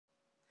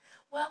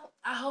Well,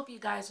 I hope you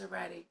guys are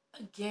ready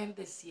again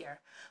this year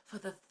for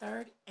the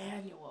third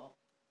annual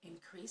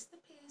Increase the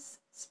Peace,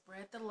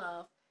 Spread the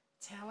Love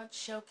Talent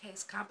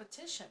Showcase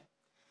competition.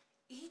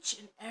 Each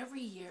and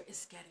every year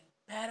is getting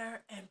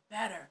better and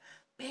better,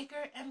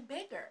 bigger and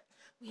bigger.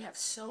 We have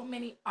so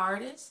many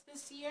artists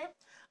this year.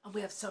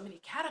 We have so many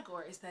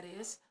categories, that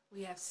is.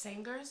 We have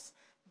singers,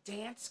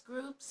 dance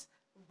groups,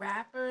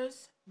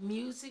 rappers,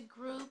 music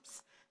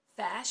groups,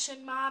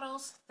 fashion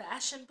models,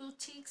 fashion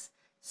boutiques,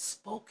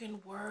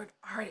 spoken word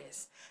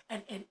artists.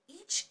 And in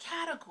each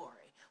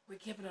category, we're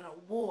given an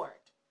award,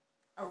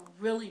 a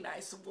really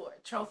nice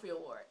award, trophy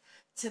award,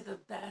 to the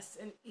best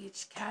in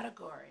each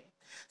category.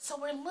 So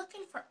we're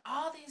looking for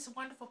all these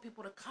wonderful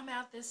people to come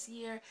out this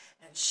year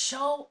and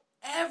show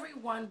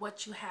everyone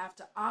what you have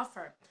to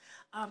offer.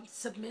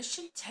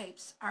 Submission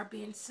tapes are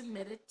being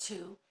submitted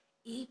to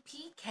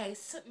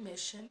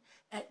epksubmission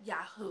at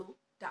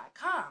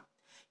yahoo.com.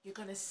 You're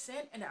going to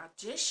send an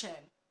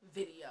audition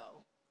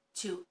video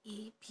to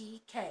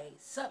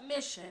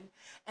epksubmission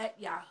at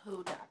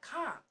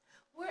yahoo.com.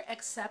 We're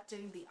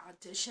accepting the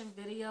audition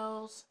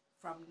videos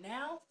from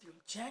now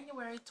through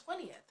January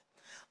 20th.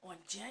 On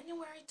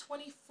January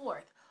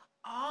 24th,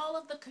 all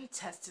of the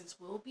contestants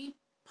will be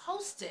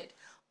posted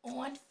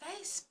on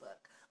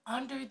Facebook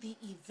under the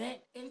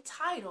event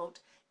entitled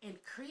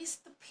Increase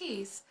the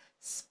Peace,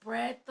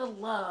 Spread the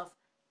Love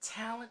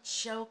Talent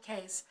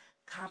Showcase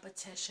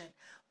Competition.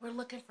 We're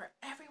looking for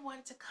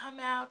everyone to come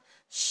out,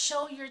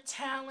 show your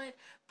talent,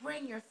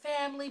 bring your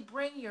family,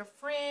 bring your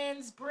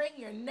friends, bring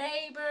your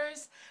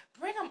neighbors,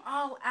 bring them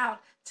all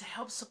out to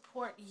help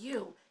support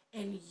you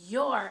in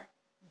your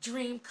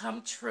dream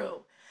come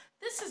true.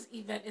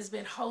 Event has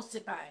been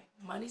hosted by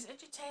Money's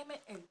Entertainment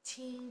and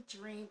Teen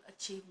Dream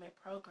Achievement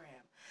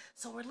Program.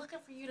 So we're looking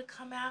for you to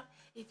come out.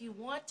 If you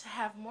want to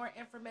have more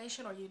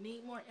information or you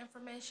need more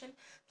information,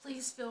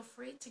 please feel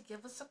free to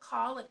give us a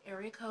call at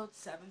area code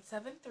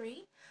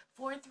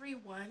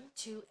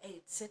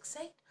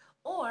 773-431-2868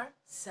 or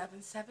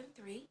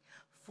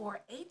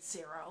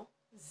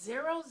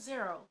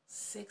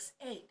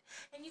 773-480-0068.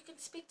 And you can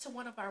speak to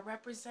one of our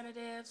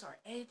representatives or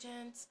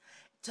agents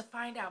to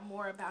find out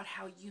more about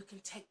how you can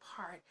take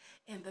part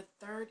in the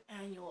third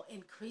annual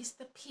Increase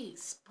the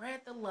Peace,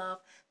 Spread the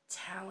Love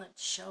Talent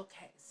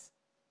Showcase.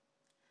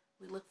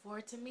 We look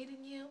forward to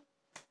meeting you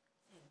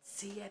and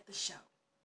see you at the show.